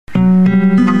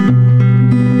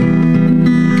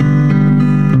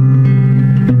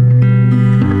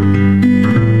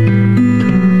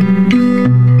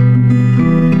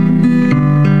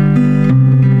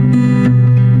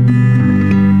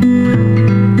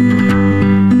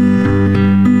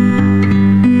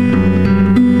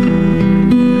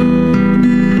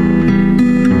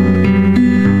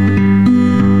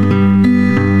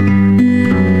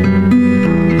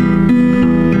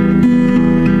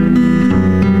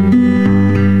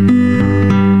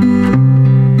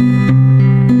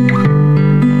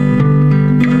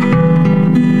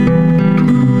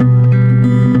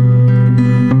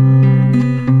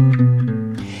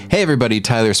everybody?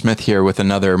 Tyler Smith here with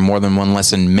another More Than One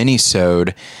Lesson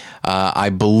Minisode.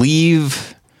 I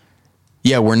believe,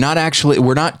 we're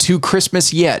not to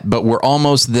Christmas yet, but we're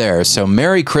almost there. So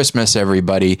Merry Christmas,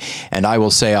 everybody. And I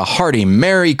will say a hearty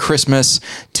Merry Christmas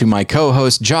to my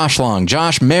co-host, Josh Long.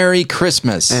 Josh, Merry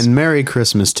Christmas. And Merry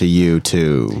Christmas to you,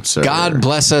 too, sir. God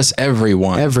bless us,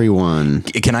 everyone. Everyone.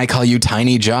 Can I call you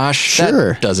Tiny Josh?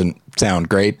 Sure. That doesn't sound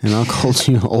great. And I'll call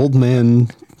you Old Man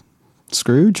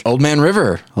Scrooge? Old Man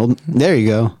River. There you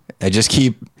go. I just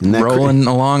keep rolling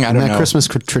along. I don't know. That Christmas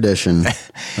tradition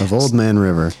of Old Man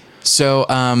River. So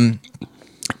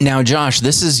now, Josh,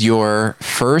 this is your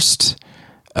first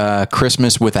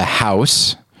Christmas with a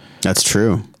house. That's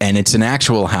true. And it's an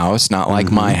actual house, not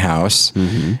like my house.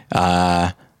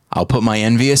 I'll put my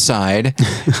envy aside.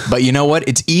 But you know what?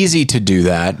 It's easy to do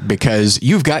that because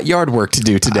you've got yard work to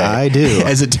do today. I do.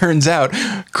 As it turns out,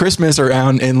 Christmas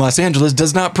around in Los Angeles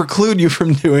does not preclude you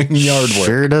from doing yard work.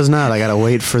 Sure does not. I got to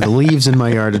wait for the leaves in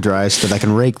my yard to dry so that I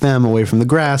can rake them away from the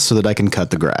grass so that I can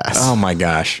cut the grass. Oh, my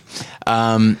gosh.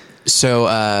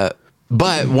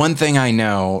 But one thing I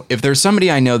know, if there's somebody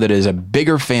I know that is a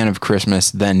bigger fan of Christmas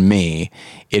than me,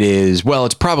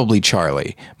 it's probably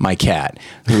Charlie, my cat,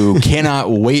 who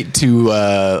cannot wait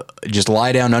to just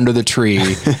lie down under the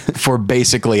tree for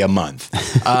basically a month.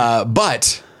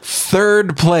 But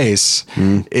third place,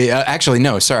 actually,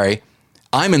 no, sorry.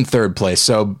 I'm in third place.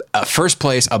 So first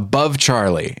place above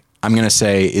Charlie, I'm going to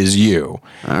say, is you.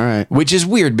 All right. Which is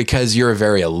weird because you're a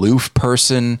very aloof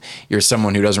person. You're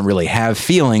someone who doesn't really have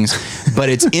feelings. But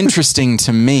it's interesting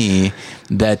to me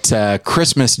that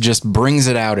Christmas just brings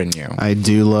it out in you. I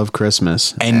do love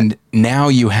Christmas. And now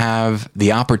you have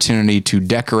the opportunity to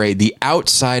decorate the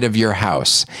outside of your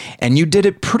house. And you did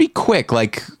it pretty quick,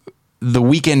 like the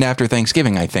weekend after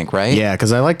Thanksgiving, I think, right? Yeah,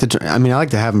 because I like to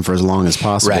have them for as long as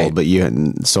possible. Right. But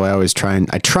so I always try and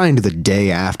do the day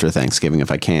after Thanksgiving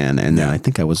if I can. And then I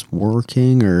think I was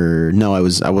working, or no, I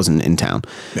wasn't in town.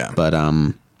 Yeah.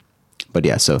 But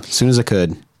yeah, so as soon as I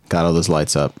could, got all those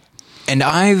lights up.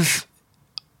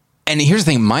 And here's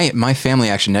the thing, my family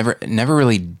actually never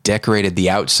really decorated the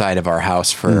outside of our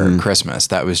house for Christmas.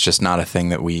 That was just not a thing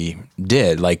that we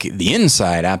did. Like the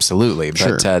inside, absolutely. But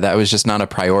Sure. that was just not a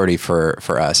priority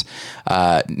for us.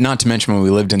 Not to mention when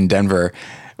we lived in Denver,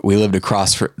 we lived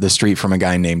across the street from a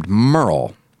guy named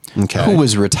Merle, who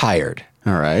was retired.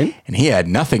 All right. And he had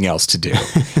nothing else to do.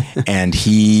 And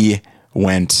he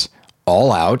went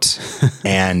all out,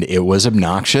 and it was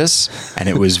obnoxious, and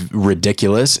it was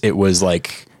ridiculous. It was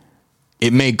like...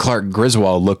 It made Clark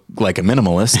Griswold look like a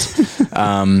minimalist.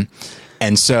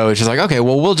 And so it's just like, okay,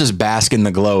 well, we'll just bask in the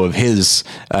glow of his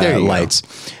lights.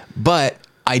 Go. But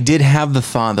I did have the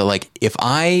thought that, like, if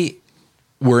I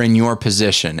were in your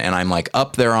position and I'm like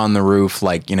up there on the roof,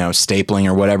 like, stapling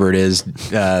or whatever it is,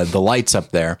 the lights up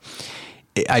there,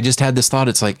 I just had this thought.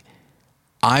 It's like,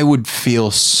 I would feel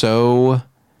so...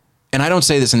 And I don't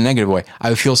say this in a negative way.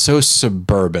 I feel so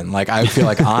suburban. Like I feel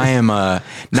like I am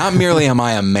not merely am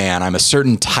I a man, I'm a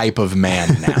certain type of man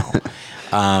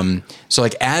now. So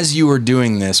like as you were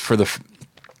doing this for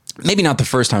maybe not the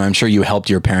first time, I'm sure you helped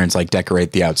your parents like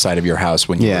decorate the outside of your house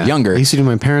when you were younger. I used to do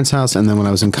my parents' house, and then when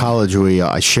I was in college,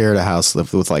 I shared a house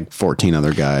with like 14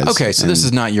 other guys. Okay, so this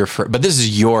is not your first, but this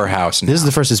is your house now. This is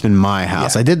the first that's been my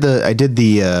house. Yeah. I did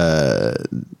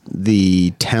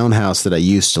the townhouse that I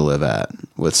used to live at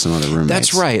with some other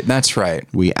roommates. That's right.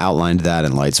 We outlined that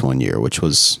in lights one year, which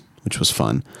was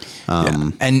fun.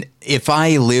 And if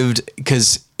I lived,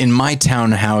 because in my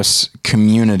townhouse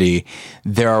community,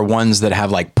 there are ones that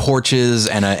have like porches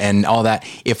and all that.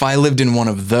 If I lived in one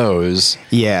of those,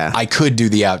 I could do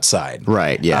the outside.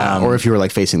 Right. Yeah. Or if you were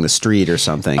like facing the street or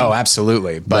something. Oh,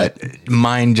 absolutely. But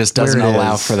mine just doesn't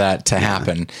allow for that to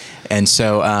happen. And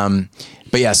so,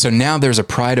 so now there's a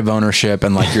pride of ownership,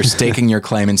 and like you're staking your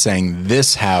claim and saying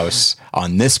this house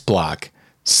on this block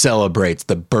celebrates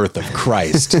the birth of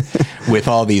Christ with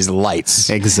all these lights.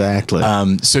 Exactly.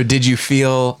 So did you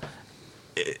feel,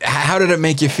 how did it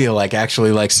make you feel like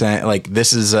actually like saying like,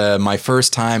 this is my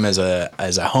first time as a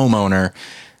homeowner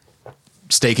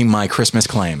staking my Christmas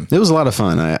claim? It was a lot of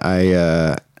fun.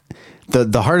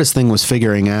 The hardest thing was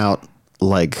figuring out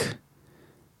like,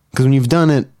 because when you've done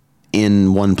it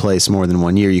in one place more than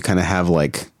 1 year, you kind of have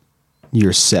like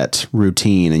your set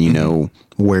routine and you know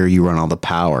where you run all the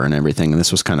power and everything. And this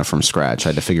was kind of from scratch. I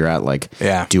had to figure out like,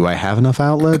 do I have enough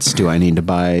outlets? Do I need to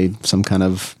buy some kind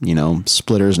of,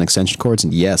 splitters and extension cords?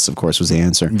 And yes, of course, was the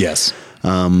answer. Yes.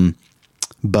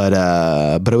 But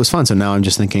it was fun. So now I'm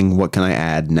just thinking, what can I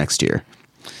add next year?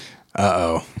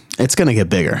 Uh-oh. It's going to get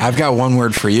bigger. I've got one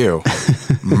word for you.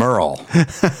 Merle.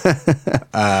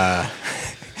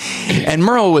 And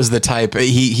Merle was the type.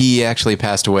 He actually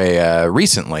passed away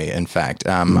recently. In fact,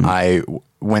 I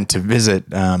went to visit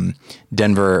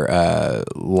Denver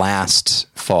last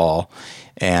fall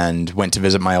and went to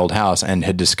visit my old house and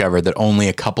had discovered that only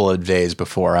a couple of days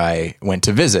before I went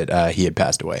to visit, he had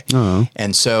passed away. Oh.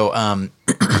 And so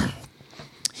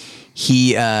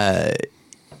he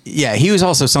was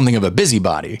also something of a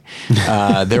busybody.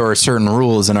 There were certain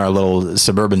rules in our little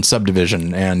suburban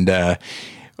subdivision, and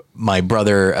my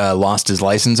brother lost his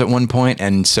license at one point,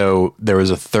 and so there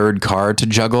was a third car to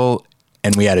juggle,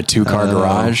 and we had a 2-car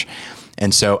garage.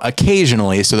 And so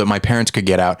occasionally, so that my parents could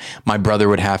get out, my brother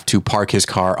would have to park his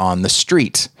car on the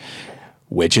street,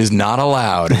 which is not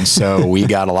allowed. And so we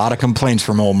got a lot of complaints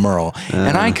from old Merle.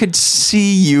 And I could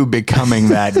see you becoming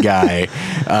that guy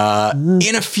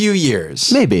in a few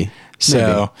years. Maybe.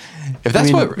 So if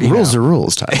that's what... Rules are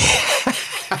rules, Ty.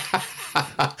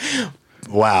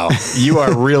 Wow. You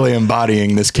are really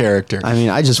embodying this character. I mean,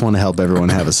 I just want to help everyone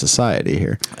have a society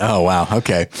here. Oh, wow.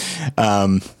 Okay.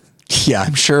 Yeah,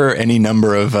 I'm sure any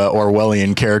number of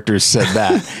Orwellian characters said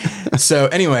that. So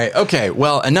anyway, okay,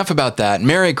 well, enough about that.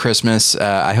 Merry Christmas.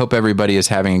 I hope everybody is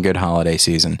having a good holiday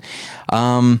season.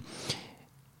 But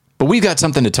we've got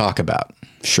something to talk about.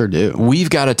 Sure do. We've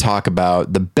got to talk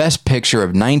about the best picture of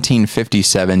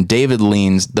 1957, David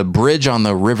Lean's The Bridge on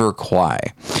the River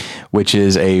Kwai, which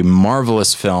is a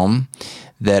marvelous film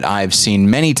that I've seen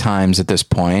many times at this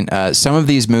point. Some of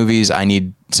these movies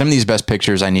some of these best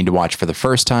pictures I need to watch for the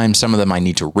first time. Some of them I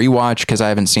need to rewatch because I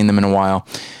haven't seen them in a while.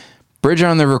 Bridge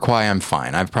on the River Kwai, I'm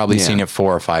fine. I've probably seen it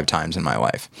 4 or 5 times in my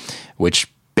life, which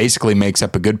basically makes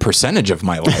up a good percentage of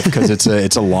my life because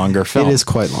it's a longer film. It is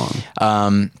quite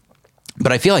long.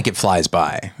 But I feel like it flies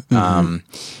by.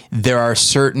 There are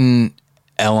certain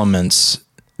elements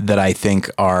that I think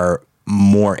are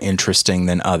more interesting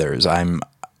than others. I'm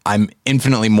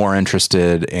infinitely more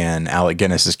interested in Alec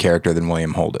Guinness's character than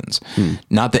William Holden's.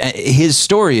 Not that his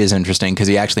story is interesting because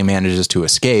he actually manages to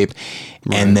escape,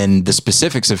 and then the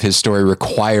specifics of his story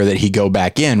require that he go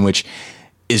back in, which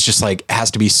is just like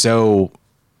has to be so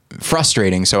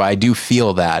frustrating. So I do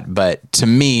feel that, but to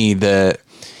me, the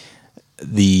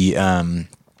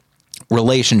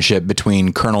relationship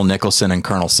between Colonel Nicholson and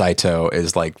Colonel Saito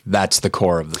is like that's the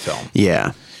core of the film.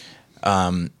 Yeah.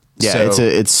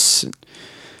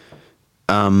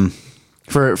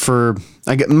 For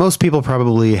I get most people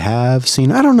probably have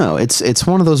seen. I don't know. It's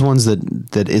one of those ones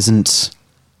that isn't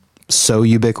so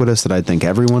ubiquitous that I think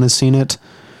everyone has seen it.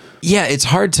 Yeah, it's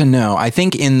hard to know. I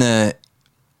think I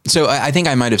think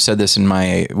I might have said this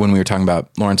when we were talking about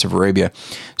Lawrence of Arabia.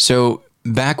 So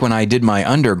back when I did my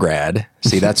undergrad,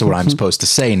 see, that's what I'm supposed to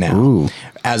say now, Ooh.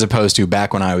 As opposed to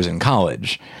back when I was in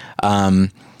college.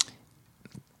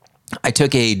 I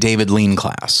took a David Lean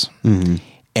class,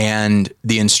 and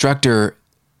the instructor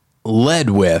led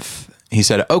with, he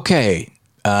said, okay,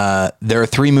 there are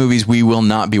 3 movies we will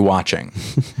not be watching.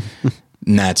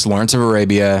 And that's Lawrence of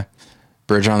Arabia,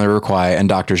 Bridge on the River Kwai, and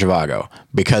Dr. Zhivago,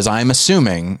 because I'm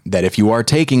assuming that if you are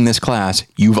taking this class,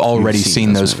 you've already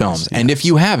seen those films. Yes. And if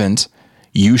you haven't,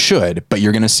 you should, but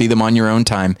you're going to see them on your own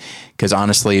time, because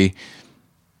honestly,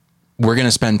 we're going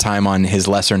to spend time on his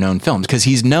lesser known films, because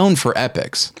he's known for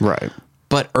epics. Right.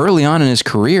 But early on in his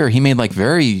career, he made like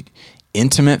very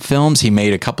intimate films. He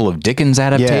made a couple of Dickens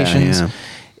adaptations. Yeah.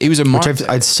 He was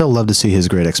I'd still love to see his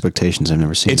Great Expectations. I've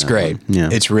never seen it. It's great. One. Yeah.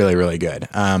 It's really, really good.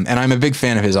 And I'm a big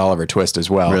fan of his Oliver Twist as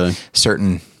well. Really?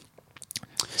 Certain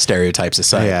stereotypes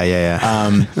aside.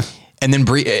 Yeah. And then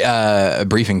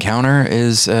Brief Encounter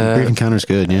is Brief Encounter's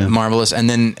good, yeah. Marvelous. And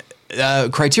then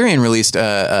Criterion released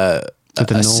a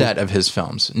set of his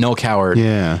films. Noel Coward.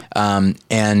 Yeah.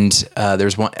 And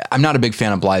there's one. I'm not a big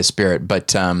fan of Bly's Spirit,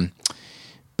 but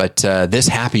This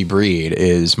Happy Breed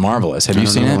is marvelous. Have you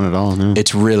seen it? One at all, no.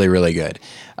 It's really, really good.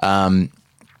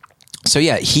 So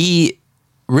yeah, he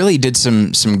really did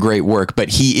some great work, but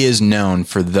he is known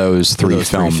for those three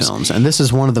films. And this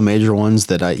is one of the major ones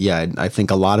that I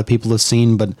think a lot of people have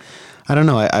seen, but I don't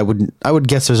know. I would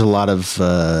guess there's a lot of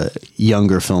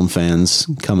younger film fans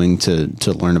coming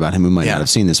to learn about him who might not have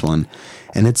seen this one,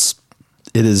 and it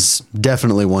is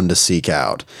definitely one to seek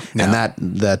out. Yeah. And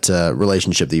that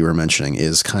relationship that you were mentioning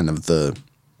is kind of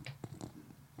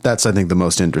that's I think the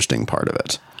most interesting part of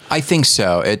it. I think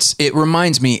so. It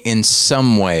reminds me in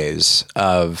some ways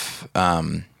of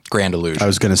Grand Illusion. I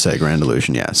was going to say Grand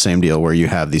Illusion. Yeah, same deal where you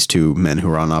have these two men who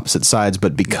are on opposite sides,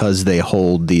 but because they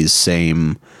hold these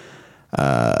same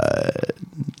kind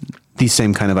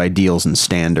of ideals and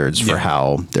standards for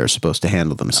how they're supposed to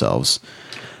handle themselves.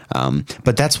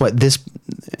 But that's what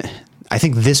I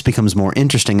think this becomes more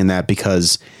interesting in that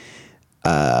because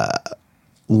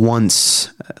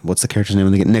once, what's the character's name?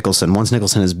 Nicholson. Once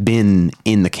Nicholson has been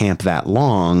in the camp that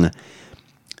long,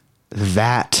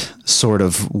 that sort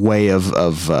of way of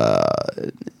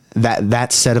that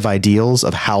set of ideals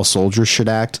of how soldiers should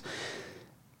act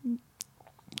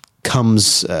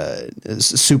comes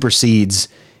supersedes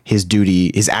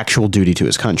his actual duty to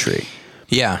his country.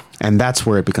 Yeah. And that's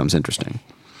where it becomes interesting.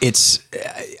 It's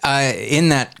in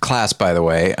that class, by the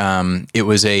way, it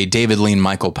was a David Lean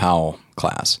Michael Powell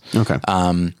class. Okay.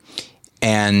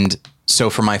 And so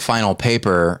for my final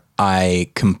paper,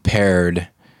 I compared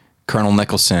Colonel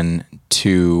Nicholson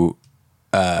to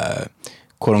quote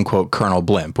unquote Colonel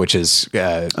Blimp, which is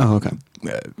Clive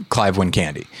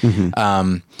Wincandy.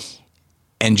 Mm-hmm.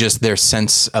 And just their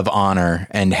sense of honor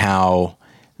and how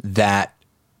that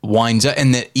winds up,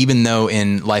 and that even though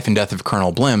in Life and Death of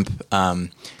Colonel Blimp,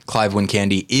 Clive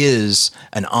Wincandy is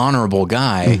an honorable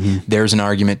guy, there's an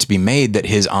argument to be made that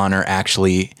his honor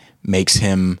actually makes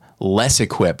him less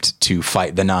equipped to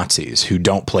fight the Nazis who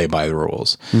don't play by the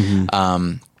rules.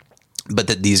 But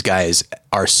that these guys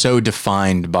are so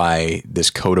defined by this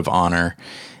code of honor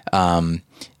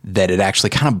that it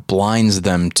actually kind of blinds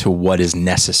them to what is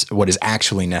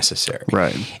actually necessary.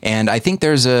 Right. And I think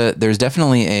there's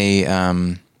definitely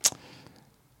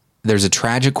there's a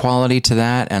tragic quality to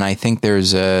that, and I think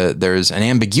there's an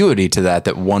ambiguity to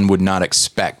that one would not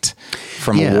expect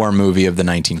from a war movie of the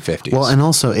 1950s. Well, and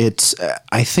also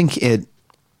I think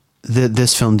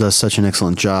this film does such an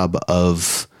excellent job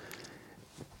of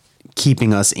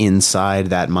keeping us inside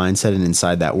that mindset and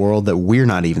inside that world that we're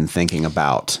not even thinking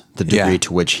about the degree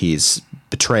to which he's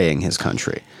betraying his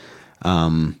country.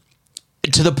 To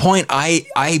the point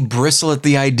I bristle at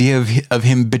the idea of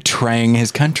him betraying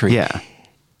his country. Yeah.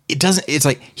 It's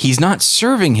like he's not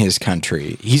serving his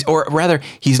country. He's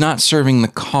not serving the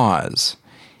cause.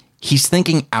 He's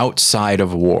thinking outside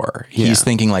of war. He's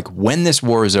thinking like, when this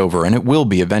war is over, and it will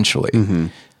be eventually,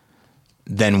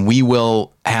 then we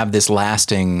will have this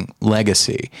lasting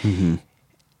legacy.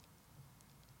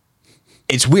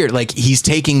 It's weird. Like, he's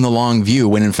taking the long view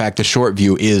when in fact the short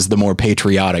view is the more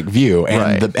patriotic view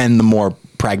and the more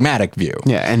pragmatic view.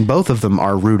 Yeah. And both of them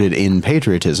are rooted in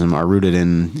patriotism, are rooted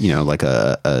in, like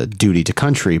a duty to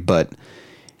country, but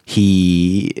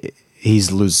he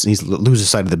loses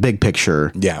sight of the big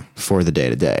picture for the day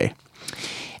to day.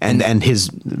 And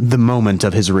the moment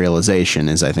of his realization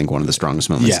is, I think, one of the strongest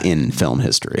moments in film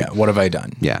history. Yeah. What have I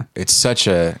done? Yeah. It's such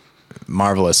a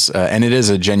marvelous, and it is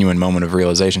a genuine moment of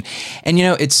realization. And,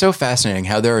 it's so fascinating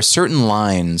how there are certain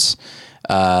lines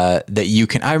that you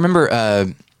can, I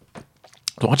remember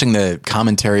watching the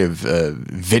commentary of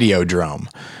Videodrome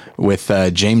with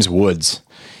James Woods,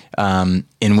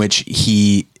 in which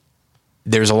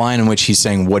there's a line in which he's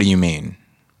saying, "What do you mean?"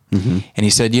 And he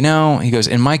said, he goes,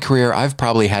 "In my career, I've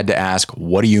probably had to ask,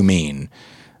 'What do you mean?'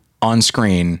 on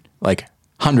screen like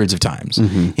hundreds of times."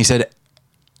 He said,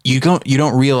 you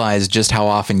don't realize just how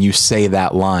often you say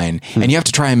that line, and you have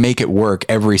to try and make it work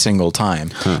every single time.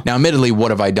 Now, admittedly,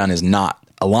 "What have I done?" is not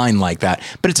a line like that,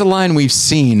 but it's a line we've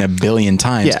seen a billion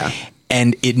times. Yeah.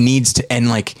 And it needs to, and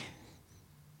like,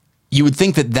 you would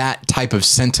think that type of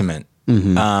sentiment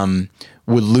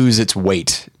would lose its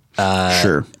weight.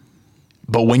 Sure.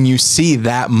 But when you see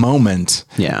that moment,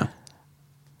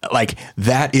 like,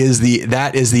 that is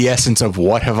the essence of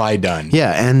 "What have I done?"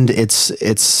 Yeah, and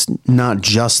it's not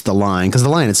just the line, because the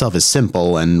line itself is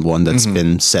simple and one that's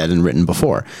been said and written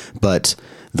before, but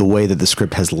the way that the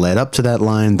script has led up to that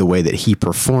line, the way that he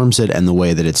performs it, and the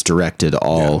way that it's directed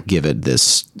all give it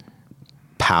this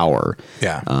power.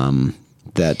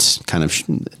 That kind of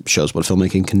shows what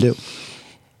filmmaking can do.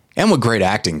 And what great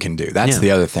acting can do. That's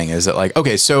the other thing, is that, like,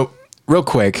 okay, so real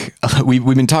quick, we've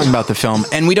been talking about the film,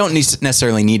 and we don't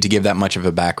necessarily need to give that much of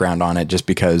a background on it, just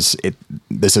because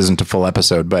this isn't a full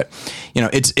episode. But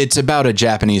it's about a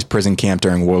Japanese prison camp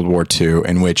during World War II,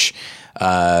 in which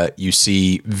you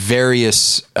see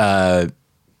various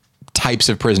types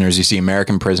of prisoners. You see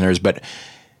American prisoners, but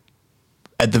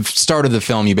at the start of the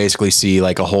film, you basically see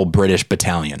like a whole British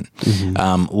battalion,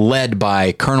 led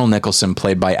by Colonel Nicholson,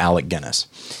 played by Alec Guinness,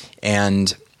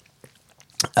 and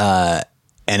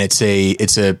it's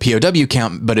a POW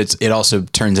camp, but it also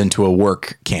turns into a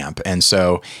work camp. And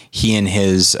so he and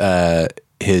his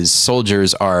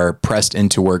soldiers are pressed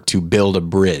into work to build a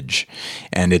bridge,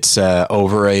 and it's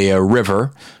over a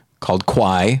river called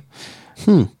Kwai.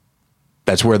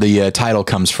 That's where the title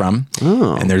comes from.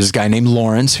 Oh. And there's this guy named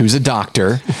Lawrence who's a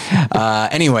doctor.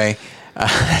 Anyway,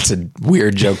 that's a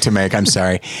weird joke to make. I'm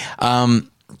sorry.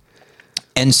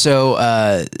 And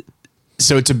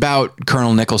so it's about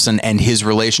Colonel Nicholson and his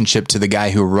relationship to the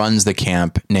guy who runs the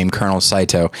camp named Colonel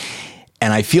Saito.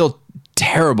 And I feel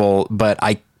terrible, but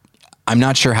I'm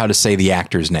not sure how to say the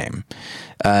actor's name.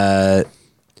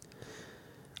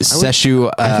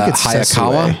 Seshu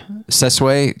Hayakawa.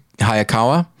 Sesue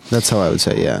Hayakawa. That's how I would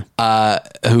say, yeah.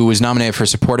 Who was nominated for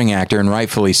supporting actor, and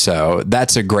rightfully so.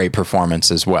 That's a great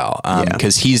performance as well.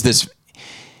 Because he's this,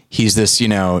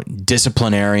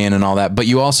 disciplinarian and all that. But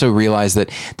you also realize that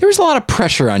there's a lot of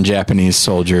pressure on Japanese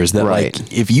soldiers that Right.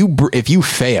 like, if you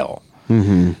fail,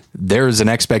 there's an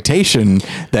expectation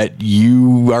that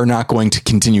you are not going to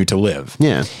continue to live.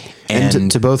 Yeah. And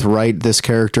to both write this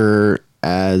character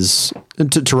as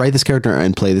to write this character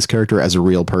and play this character as a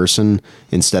real person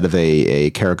instead of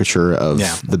a caricature of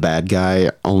the bad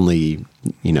guy only,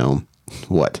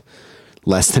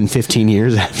 less than 15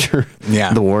 years after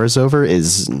the war is over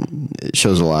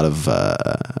shows a lot of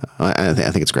I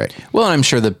think it's great. Well, I'm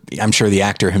sure the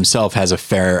actor himself has a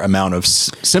fair amount of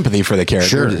sympathy for the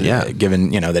character, given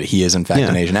that he is in fact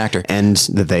an Asian actor, and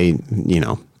that they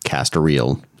cast a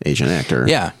real Asian actor.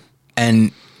 Yeah,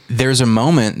 and there's a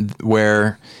moment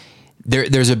where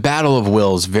there's a battle of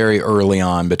wills very early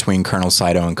on between Colonel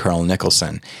Saito and Colonel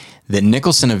Nicholson. That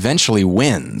Nicholson eventually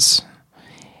wins.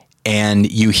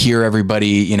 And you hear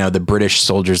everybody, the British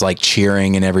soldiers like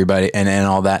cheering and everybody and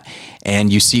all that.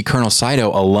 And you see Colonel Saito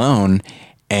alone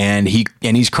and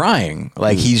he's crying.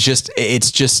 Like and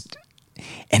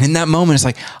in that moment, it's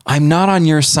like, I'm not on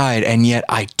your side. And yet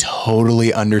I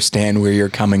totally understand where you're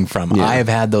coming from. Yeah. I have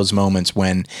had those moments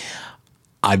when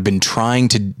I've been trying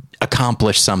to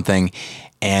accomplish something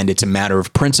and it's a matter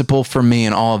of principle for me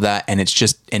and all of that. And it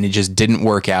just didn't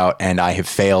work out and I have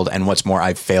failed. And what's more,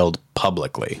 I've failed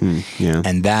publicly.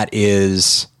 And that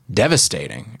is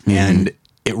devastating. And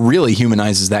it really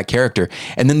humanizes that character.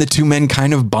 And then the two men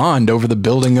kind of bond over the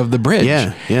building of the bridge.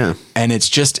 Yeah. And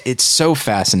it's so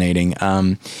fascinating.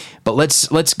 But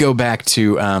let's go back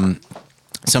to,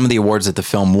 some of the awards that the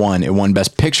film won. It won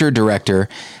Best Picture, Director,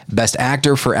 Best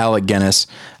Actor for Alec Guinness,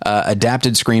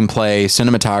 Adapted Screenplay,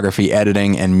 Cinematography,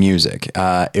 Editing, and Music.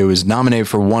 It was nominated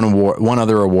for one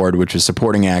other award, which was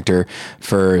Supporting Actor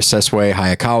for Sesue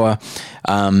Hayakawa.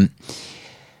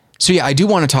 So yeah, I do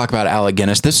want to talk about Alec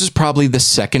Guinness. This is probably the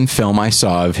second film I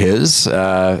saw of his,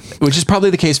 which is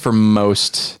probably the case for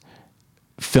most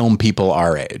film people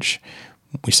our age.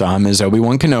 We saw him as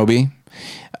Obi-Wan Kenobi.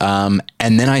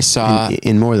 And then I saw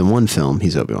in more than one film,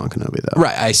 he's Obi-Wan Kenobi, though.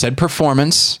 Right. I said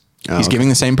performance. He's giving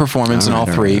the same performance in all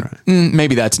three. Right.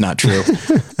 Maybe that's not true.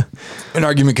 An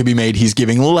argument could be made. He's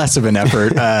giving less of an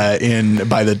effort,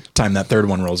 by the time that third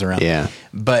one rolls around. Yeah.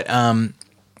 But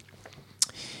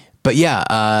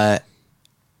yeah,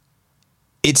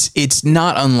 it's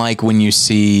not unlike when you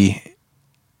see,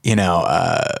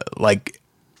 like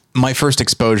my first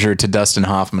exposure to Dustin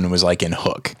Hoffman was like in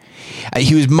Hook.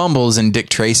 He was Mumbles in Dick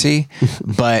Tracy,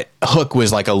 but Hook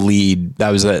was like a lead.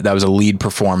 That was a lead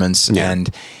performance, and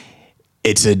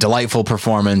it's a delightful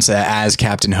performance as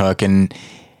Captain Hook, and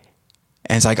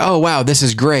it's like, oh wow, this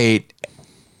is great.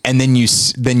 And then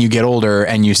you get older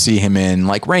and you see him in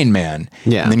like Rain Man,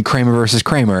 and then Kramer versus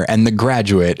Kramer, and The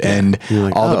Graduate, and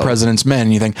like, All the President's Men.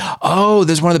 And you think, oh,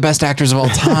 this is one of the best actors of all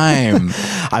time.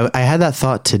 I had that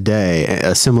thought today,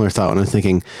 a similar thought when I was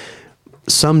thinking,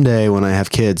 someday when I have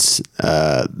kids,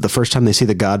 the first time they see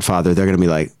The Godfather, they're going to be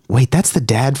like, wait, that's the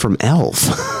dad from Elf.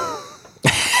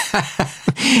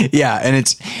 Yeah.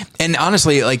 And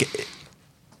honestly, like,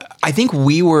 I think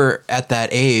we were at that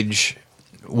age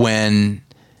when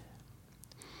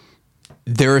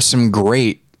there are some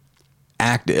great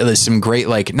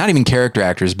like not even character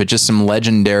actors, but just some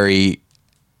legendary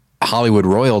Hollywood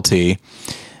royalty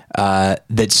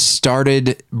that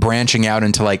started branching out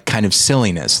into like kind of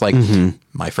silliness. Like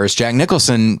my first Jack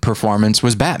Nicholson performance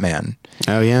was Batman.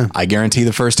 Oh yeah. I guarantee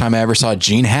the first time I ever saw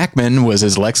Gene Hackman was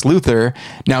as Lex Luthor.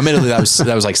 Now, admittedly, that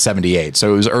was like 78,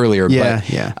 so it was earlier.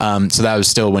 So that was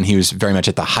still when he was very much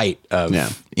at the height of,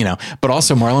 but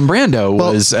also Marlon Brando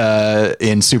was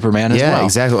in Superman as well. Yeah,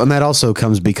 exactly. And that also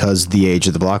comes because the age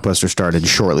of the blockbuster started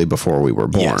shortly before we were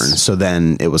born. Yes. So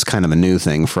then it was kind of a new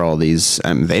thing for all these.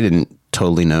 They didn't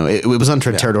totally know. It was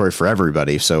uncharted territory for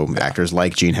everybody. So actors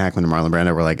like Gene Hackman and Marlon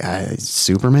Brando were like,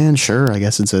 Superman? Sure. I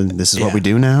guess this is what we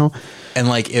do now. And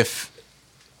like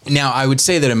now I would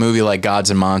say that a movie like Gods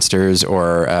and Monsters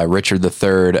or Richard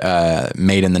III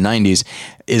made in the 90s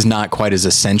is not quite as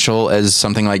essential as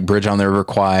something like Bridge on the River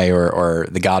Kwai or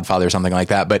The Godfather or something like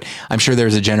that. But I'm sure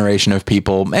there's a generation of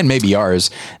people, and maybe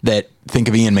ours, that think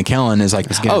of Ian McKellen as like,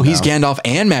 oh, he's Gandalf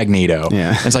and Magneto.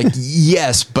 Yeah. And it's like,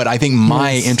 yes, but I think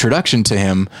my introduction to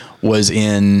him was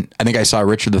I think I saw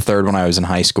Richard III when I was in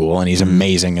high school, and he's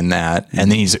amazing in that.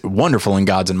 And then he's wonderful in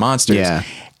Gods and Monsters. Yeah.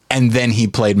 And then he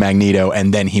played Magneto,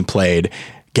 and then he played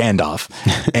Gandalf.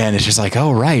 And it's just like,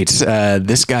 oh, right.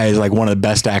 This guy is like one of the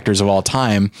best actors of all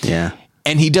time. Yeah.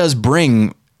 And he does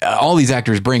bring, all these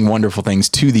actors bring wonderful things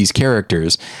to these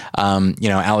characters.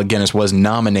 Alec Guinness was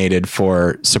nominated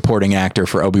for supporting actor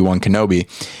for Obi-Wan Kenobi,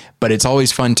 but it's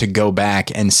always fun to go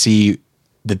back and see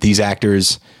that these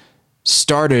actors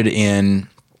started in,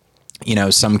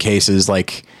 some cases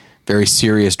like very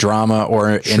serious drama,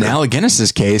 or in Alec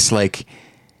Guinness's case, like,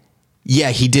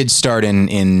 yeah, he did start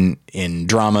in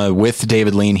drama with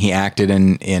David Lean. He acted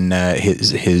in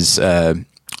his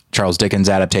Charles Dickens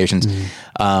adaptations.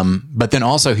 But then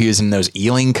also he was in those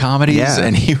Ealing comedies,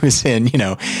 and he was in,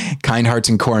 Kind Hearts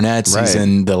and Cornets. Right. He's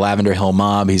in the Lavender Hill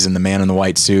Mob. He's in The Man in the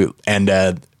White Suit,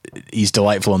 and he's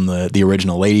delightful in the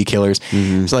original Lady Killers.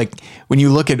 It's like when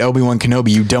you look at Obi-Wan Kenobi,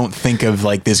 you don't think of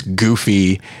like this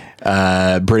goofy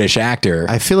British actor.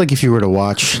 I feel like if you were to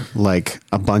watch like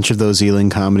a bunch of those Ealing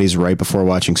comedies right before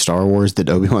watching Star Wars, that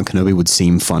Obi-Wan Kenobi would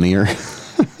seem funnier.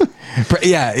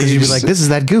 Yeah, you'd be like, this is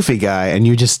that goofy guy, and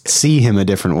you just see him a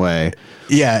different way.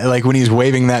 Yeah, like when he's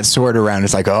waving that sword around,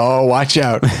 it's like, oh, watch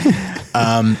out.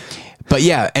 But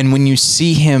yeah, and when you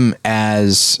see him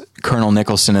as Colonel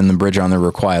Nicholson in The Bridge on the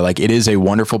River Kwai, like, it is a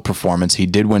wonderful performance. He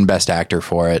did win Best Actor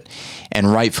for it,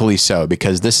 and rightfully so,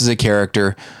 because this is a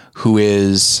character who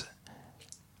is...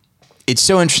 It's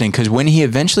so interesting, because when he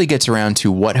eventually gets around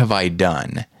to What Have I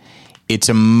Done, it's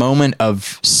a moment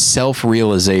of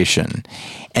self-realization.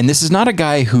 And this is not a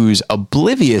guy who's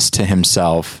oblivious to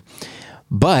himself,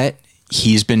 but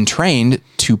he's been trained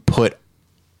to put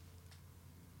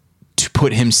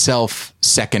himself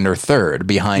second or third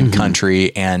behind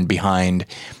country and behind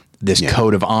this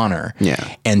code of honor.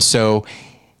 Yeah. And so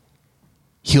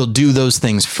he'll do those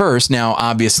things first. Now,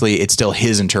 obviously, it's still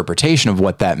his interpretation of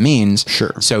what that means.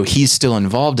 Sure. So he's still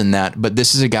involved in that. But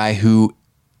this is a guy who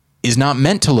is not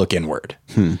meant to look inward.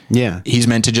 Yeah. He's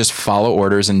meant to just follow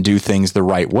orders and do things the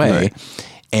right way. Right.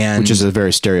 And which is a very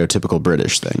stereotypical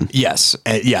British thing. Yes.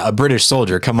 Yeah. A British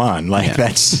soldier. Come on. Like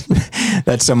that's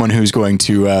someone who's going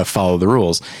to follow the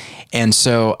rules. And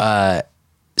so,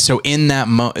 in that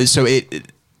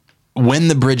when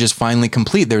the bridge is finally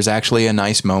complete, there's actually a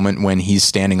nice moment when he's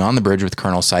standing on the bridge with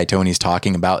Colonel Saito and he's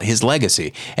talking about his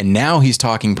legacy. And now he's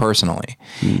talking personally.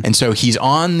 And so he's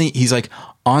like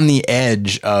on the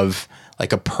edge of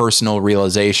like a personal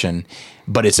realization,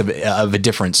 but it's of a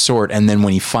different sort. And then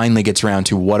when he finally gets around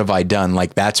to what have I done,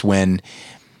 like that's when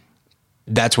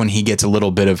he gets a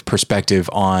little bit of perspective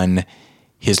on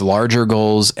his larger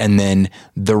goals, and then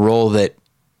the role that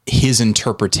his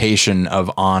interpretation of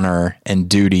honor and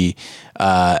duty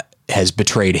has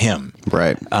betrayed him.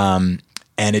 Right. And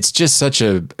it's just such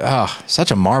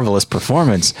a marvelous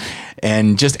performance,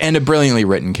 and a brilliantly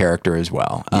written character as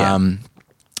well. Yeah.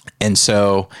 And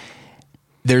so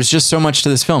there's just so much to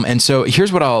this film. And so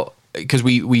here's what because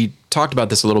we talked about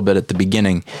this a little bit at the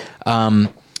beginning.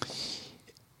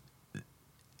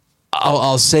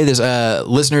 I'll say this,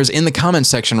 listeners, in the comments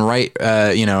section,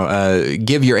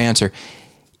 give your answer.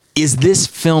 Is this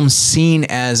film seen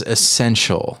as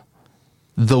essential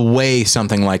the way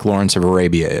something like Lawrence of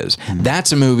Arabia is?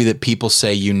 That's a movie that people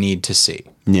say you need to see.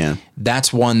 Yeah.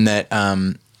 That's one that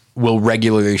will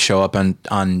regularly show up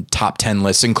on top 10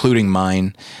 lists, including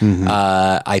mine.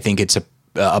 I think it's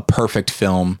a perfect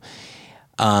film.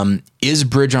 Is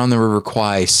Bridge on the River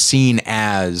Kwai seen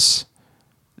as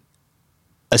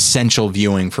essential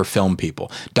viewing for film people?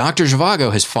 Dr.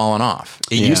 Zhivago has fallen off.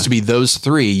 It used to be those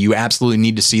three. You absolutely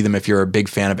need to see them if you're a big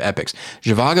fan of epics.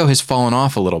 Zhivago has fallen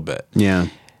off a little bit. Yeah.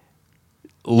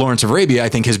 Lawrence of Arabia, I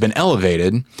think, has been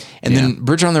elevated. And then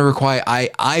Bridge on the River Kwai,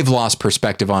 I've lost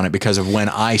perspective on it because of when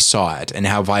I saw it and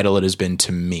how vital it has been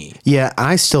to me. Yeah,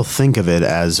 I still think of it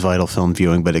as vital film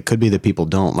viewing, but it could be that people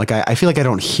don't. Like, I feel like I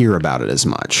don't hear about it as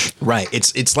much. Right.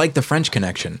 It's like The French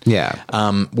Connection. Yeah.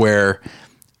 Where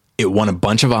it won a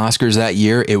bunch of Oscars that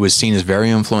year. It was seen as very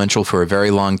influential for a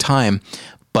very long time.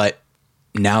 But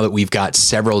now that we've got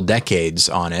several decades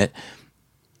on it,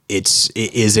 is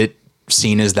it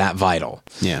seen as that vital?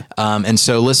 Yeah. And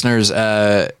so listeners,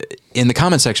 in the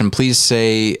comment section, please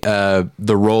say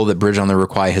the role that Bridge on the River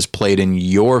Kwai has played in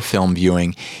your film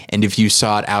viewing. And if you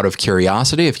saw it out of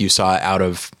curiosity, if you saw it out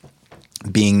of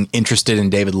being interested in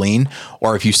David Lean,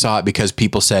 or if you saw it because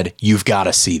people said, you've got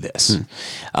to see this.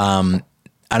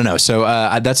 I don't know. So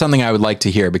that's something I would like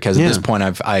to hear, because at this point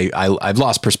I've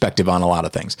lost perspective on a lot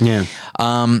of things. Yeah.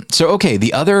 So, okay.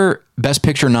 The other Best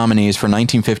Picture nominees for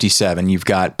 1957, you've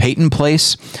got Peyton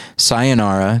Place,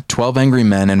 Sayonara, 12 Angry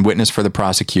Men, and Witness for the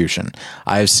Prosecution.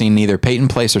 I have seen neither Peyton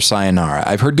Place or Sayonara.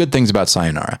 I've heard good things about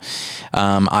Sayonara.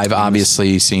 I've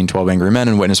obviously seen 12 Angry Men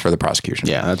and Witness for the Prosecution.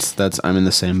 Yeah, that's I'm in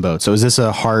the same boat. So is this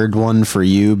a hard one for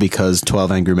you because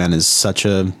 12 Angry Men is such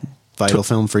a vital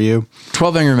film for you?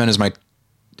 12 Angry Men is my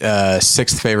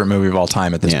sixth favorite movie of all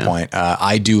time at this point.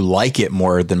 I do like it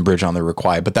more than Bridge on the River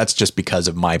Kwai, but that's just because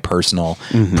of my personal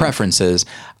preferences.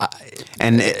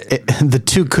 And the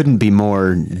two couldn't be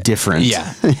more different.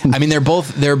 Yeah. I mean, they're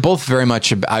both very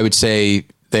much, I would say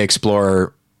they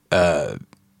explore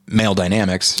male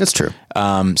dynamics. That's true.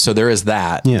 So there is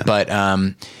that. Yeah.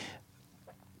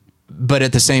 But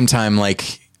at the same time,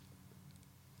 like,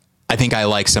 I think I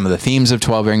like some of the themes of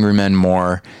 12 Angry Men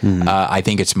more. I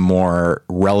think it's more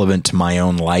relevant to my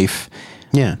own life.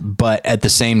 Yeah. But at the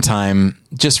same time,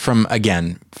 just from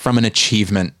an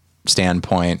achievement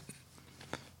standpoint,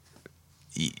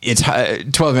 it's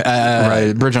 12.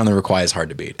 Right. Bridge on the River Kwai is hard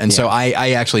to beat. And so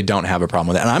I actually don't have a problem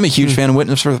with it. And I'm a huge fan of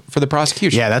Witness for the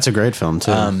Prosecution. Yeah, that's a great film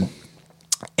too.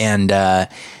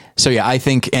 So yeah, I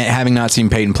think, having not seen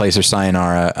Peyton Place or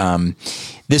Sayonara,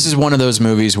 this is one of those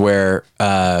movies where,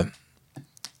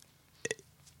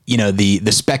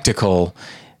 the spectacle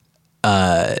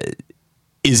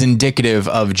is indicative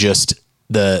of just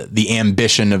the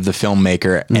ambition of the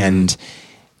filmmaker,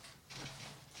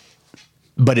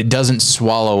 but it doesn't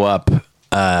swallow up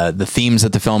the themes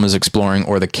that the film is exploring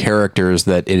or the characters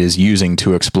that it is using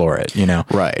to explore it.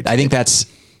 Right. I think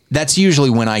that's usually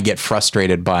when I get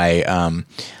frustrated by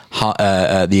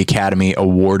the Academy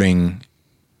awarding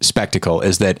spectacle,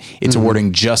 is that it's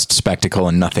awarding just spectacle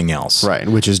and nothing else. Right,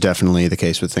 which is definitely the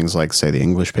case with things like, say, The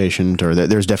English Patient, or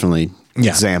there's definitely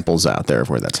examples out there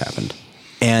of where that's happened.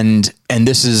 And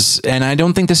I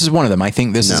don't think this is one of them. I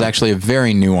think this is actually a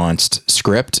very nuanced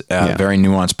script, very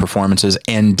nuanced performances.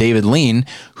 And David Lean,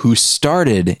 who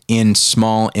started in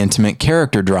small, intimate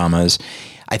character dramas,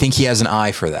 I think he has an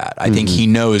eye for that. I think he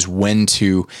knows when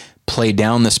to play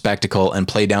down the spectacle and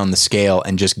play down the scale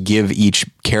and just give each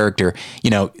character,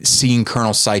 seeing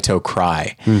Colonel Saito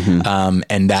cry,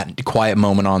 and that quiet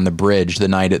moment on the bridge the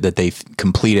night that they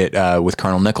complete it with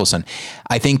Colonel Nicholson.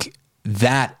 I think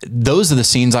that those are the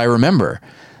scenes I remember.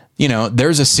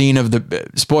 There's a scene of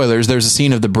there's a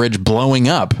scene of the bridge blowing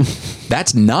up.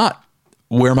 That's not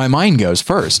where my mind goes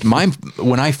first.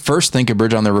 When I first think of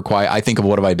Bridge on the River Kwai, I think of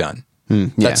What Have I Done?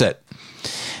 That's it.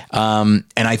 And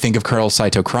I think of Colonel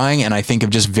Saito crying, and I think of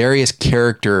just various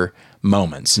character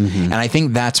moments. And I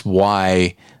think that's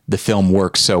why the film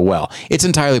works so well. It's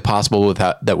entirely possible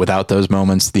without those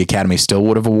moments, the Academy still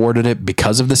would have awarded it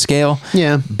because of the scale.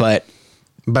 Yeah. But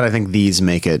I think these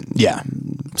make it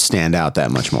stand out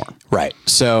that much more. Right.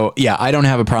 So yeah, I don't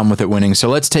have a problem with it winning. So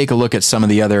let's take a look at some of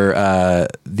the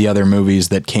other movies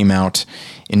that came out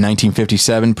in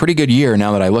 1957. Pretty good year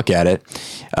now that I look at it.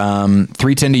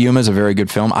 3:10 to Yuma is a very good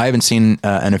film. I haven't seen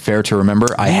An Affair to Remember.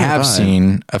 I have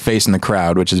seen A Face in the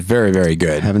Crowd, which is very, very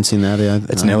good. Haven't seen that yet.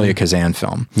 It's an Elia Kazan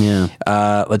film. Yeah.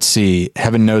 Let's see.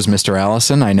 Heaven Knows Mr.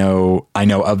 Allison. I know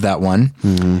of that one.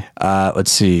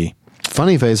 Let's see.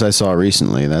 Funny Face I saw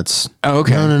recently. That's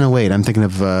okay. No. Wait, I'm thinking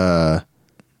of.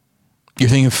 You're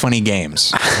thinking of Funny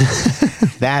Games.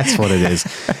 That's what it is.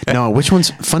 No, which one's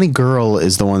Funny Girl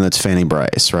is the one that's Fanny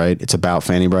Bryce, right? It's about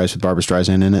Fanny Bryce with Barbra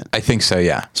Streisand in it. I think so.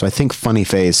 Yeah. So I think Funny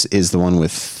Face is the one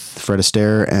with Fred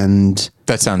Astaire and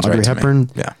that sounds Audrey right Hepburn.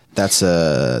 To me. Yeah. That's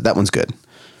that one's good.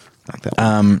 I like that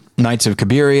one. Knights of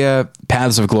Cabiria,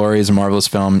 Paths of Glory is a marvelous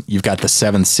film. You've got The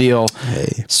Seventh Seal,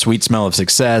 Sweet Smell of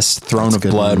Success, Throne of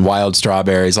Blood, Wild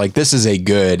Strawberries. Like, this is a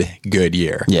good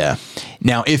year. Yeah.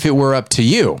 Now, if it were up to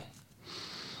you,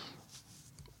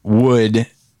 would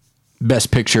Best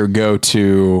Picture go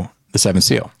to The Seventh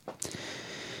Seal?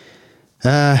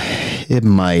 It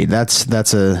might. That's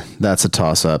a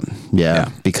toss up. Yeah.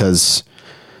 Because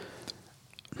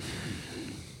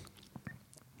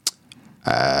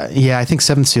I think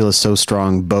Seventh Seal is so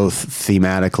strong, both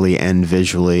thematically and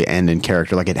visually and in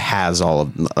character. Like, it has all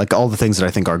the things that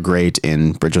I think are great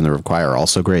in Bridge on the River Kwai are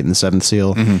also great in the Seventh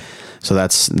Seal. So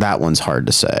that one's hard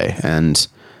to say. And,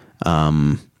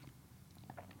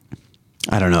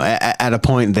 I don't know. At a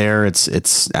point there,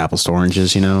 it's apples to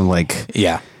oranges,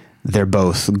 they're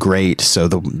both great. So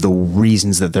the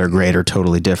reasons that they're great are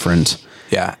totally different.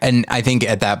 Yeah. And I think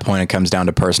at that point, it comes down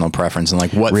to personal preference and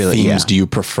what themes do you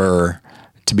prefer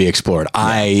to be explored? Yeah.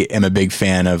 I am a big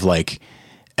fan of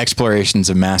explorations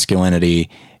of masculinity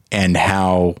and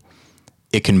how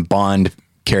it can bond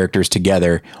characters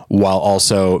together while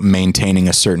also maintaining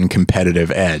a certain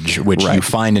competitive edge, which you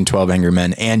find in 12 Angry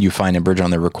Men and you find in Bridge on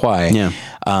the River Kwai. Yeah.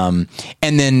 And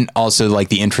then also like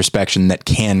the introspection that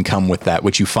can come with that,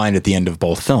 which you find at the end of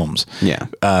both films.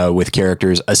 Yeah. With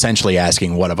characters essentially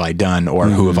asking, what have I done, or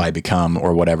who have I become,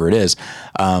 or whatever it is.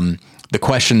 The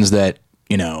questions that,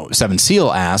 Seven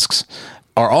Seal asks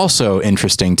are also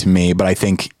interesting to me, but I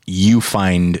think you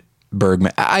find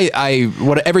Bergman,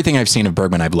 everything I've seen of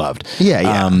Bergman, I've loved.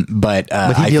 Yeah. But he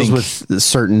I deals think with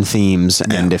certain themes,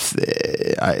 and if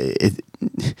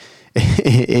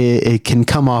it can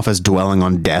come off as dwelling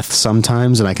on death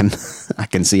sometimes, and I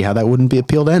can see how that wouldn't be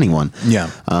appeal to anyone. Yeah.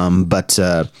 But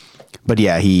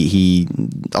yeah, he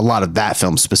a lot of that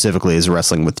film specifically is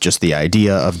wrestling with just the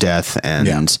idea of death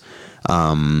and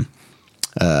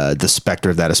the specter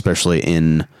of that, especially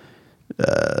in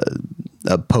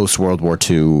a post World War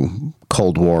II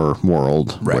Cold War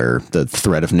world where the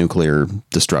threat of nuclear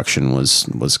destruction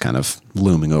was kind of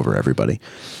looming over everybody.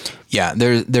 Yeah,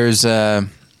 there's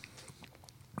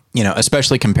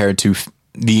especially compared to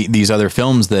these other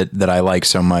films that I like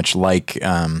so much, like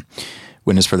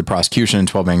Witness for the Prosecution and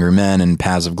 12 Angry Men and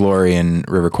Paths of Glory and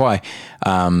River Kwai,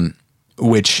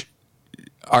 which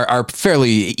are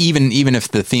fairly, even if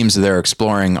the themes that they're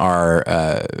exploring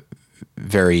are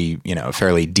very,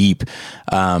 fairly deep.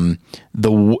 The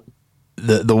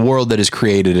world that is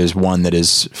created is one that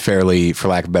is fairly, for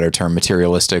lack of a better term,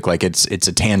 materialistic. Like it's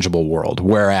a tangible world,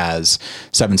 whereas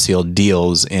Seven Seal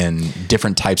deals in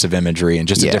different types of imagery and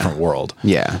just a different world.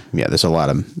 Yeah. Yeah. There's a lot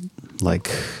of like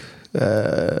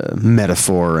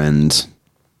metaphor and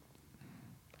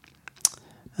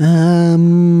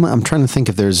I'm trying to think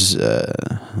if there's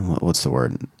what's the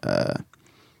word?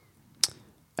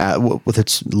 With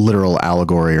its literal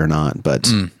allegory or not, but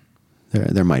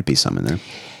there might be some in there.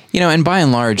 And by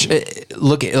and large,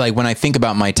 look, like when I think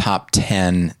about my top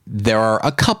 10, there are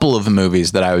a couple of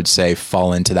movies that I would say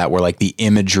fall into that, where like the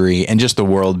imagery and just the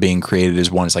world being created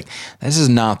is one. It's like, this is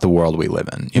not the world we live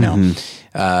in,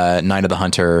 Night of the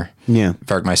Hunter,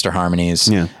 Werkmeister Harmonies.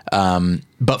 Yeah.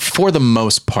 But for the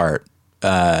most part,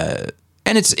 and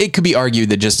it could be argued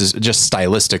that just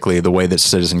stylistically, the way that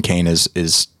Citizen Kane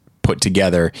is put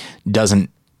together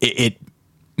it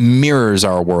mirrors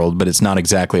our world, but it's not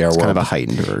exactly our world. Kind of a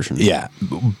heightened version. Yeah.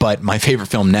 But my favorite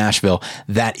film, Nashville,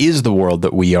 that is the world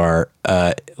that we are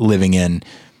living in.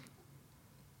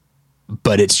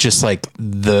 But it's just like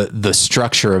the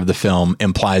structure of the film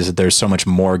implies that there's so much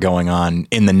more going on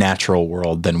in the natural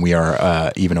world than we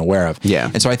are even aware of.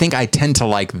 Yeah. And so I think I tend to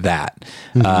like that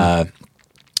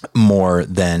more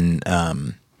than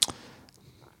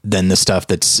the stuff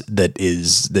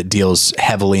that deals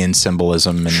heavily in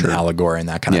symbolism and allegory and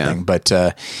that kind of thing. But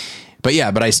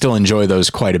I still enjoy those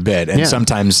quite a bit. And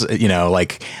sometimes,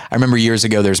 like I remember years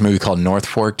ago, there's a movie called North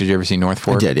Fork. Did you ever see North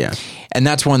Fork? I did, yeah. And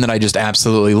that's one that I just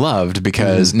absolutely loved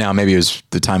because now maybe it was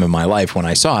the time of my life when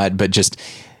I saw it, but just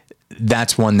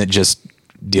that's one that just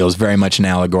deals very much in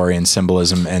allegory and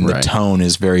symbolism, and the tone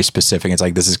is very specific. It's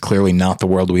like, this is clearly not the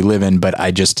world we live in, but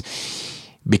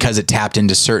because it tapped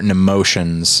into certain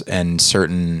emotions and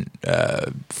certain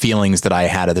feelings that I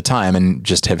had at the time and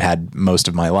just have had most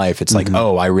of my life, it's like,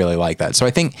 oh, I really like that. So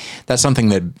I think that's something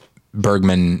that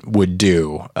Bergman would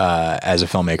do as a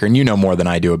filmmaker. And you know more than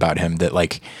I do about him, that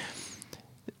like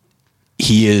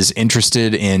he is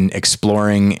interested in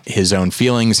exploring his own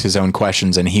feelings, his own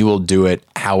questions, and he will do it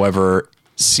however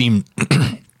seems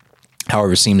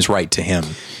right to him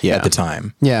at the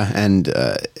time. Yeah, and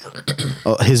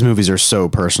his movies are so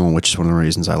personal, which is one of the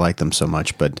reasons I like them so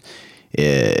much, but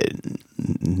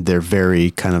they're very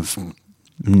kind of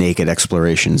naked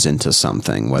explorations into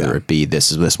something, whether it be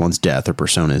this one's death or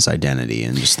Persona's identity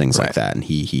and just things like that. And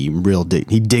he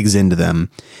digs into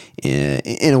them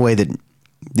in a way that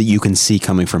you can see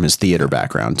coming from his theater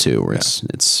background too, where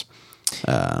it's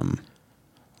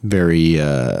very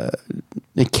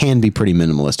it can be pretty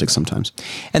minimalistic sometimes,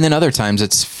 and then other times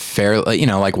it's fairly,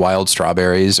 like Wild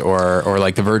Strawberries or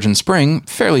like The Virgin Spring,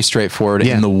 fairly straightforward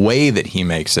in the way that he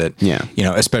makes it,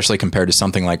 especially compared to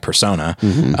something like Persona.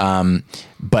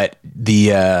 But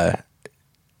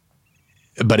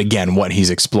again, what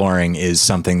he's exploring is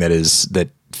something that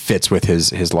fits with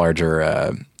his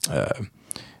larger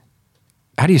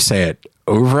how do you say it,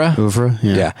 oeuvre?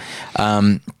 Yeah.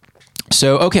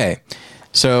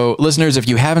 So listeners, if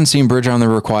you haven't seen Bridge on the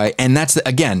River Kwai, and that's,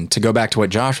 again, to go back to what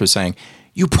Josh was saying,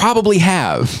 you probably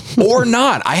have or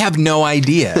not. I have no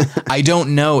idea. I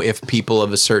don't know if people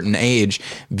of a certain age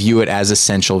view it as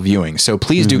essential viewing. So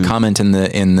please do comment in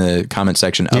the comment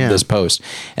section of this post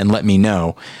and let me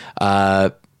know.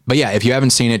 But yeah, if you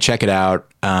haven't seen it, check it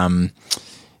out.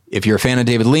 if you're a fan of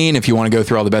David Lean, if you want to go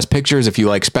through all the best pictures, if you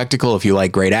like spectacle, if you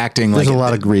like great acting, There's a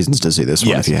lot of reasons to see this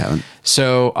one if you haven't.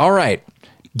 So, all right,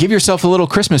 give yourself a little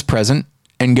Christmas present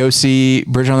and go see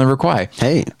Bridge on the River Kwai.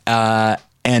 Hey.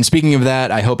 And speaking of that,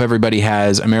 I hope everybody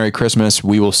has a Merry Christmas.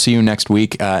 We will see you next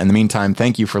week. In the meantime,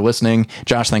 thank you for listening.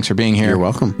 Josh, thanks for being here. You're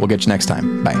welcome. We'll get you next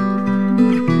time. Bye.